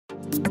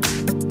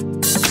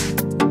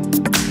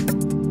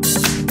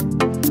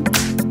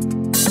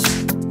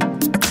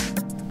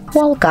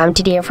Welcome,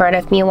 today in front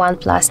of me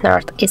OnePlus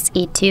Nord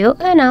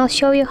CE2, and I'll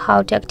show you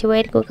how to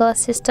activate Google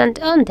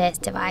Assistant on this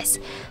device.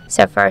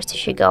 So first you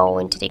should go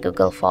into the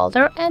Google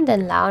folder and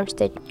then launch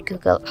the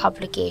Google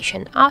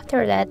application.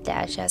 After that,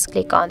 just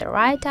click on the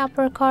right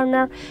upper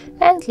corner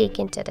and click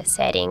into the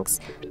settings.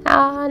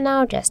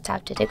 Now just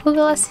tap to the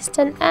Google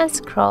Assistant and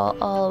scroll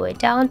all the way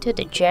down to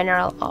the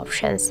general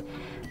options.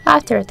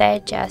 After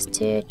that, just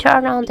to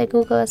turn on the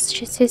Google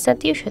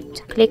Assistant, you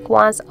should click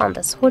once on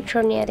the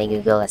switcher near the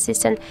Google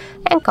Assistant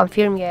and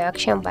confirm your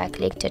action by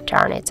click to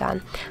turn it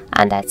on.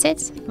 And that's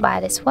it.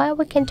 By this way,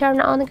 we can turn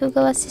on the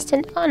Google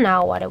Assistant on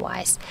our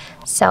device.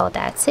 So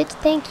that's it.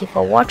 Thank you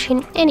for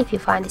watching, and if you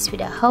find this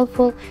video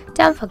helpful,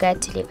 don't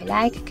forget to leave a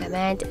like,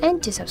 comment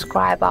and to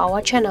subscribe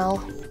our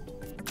channel.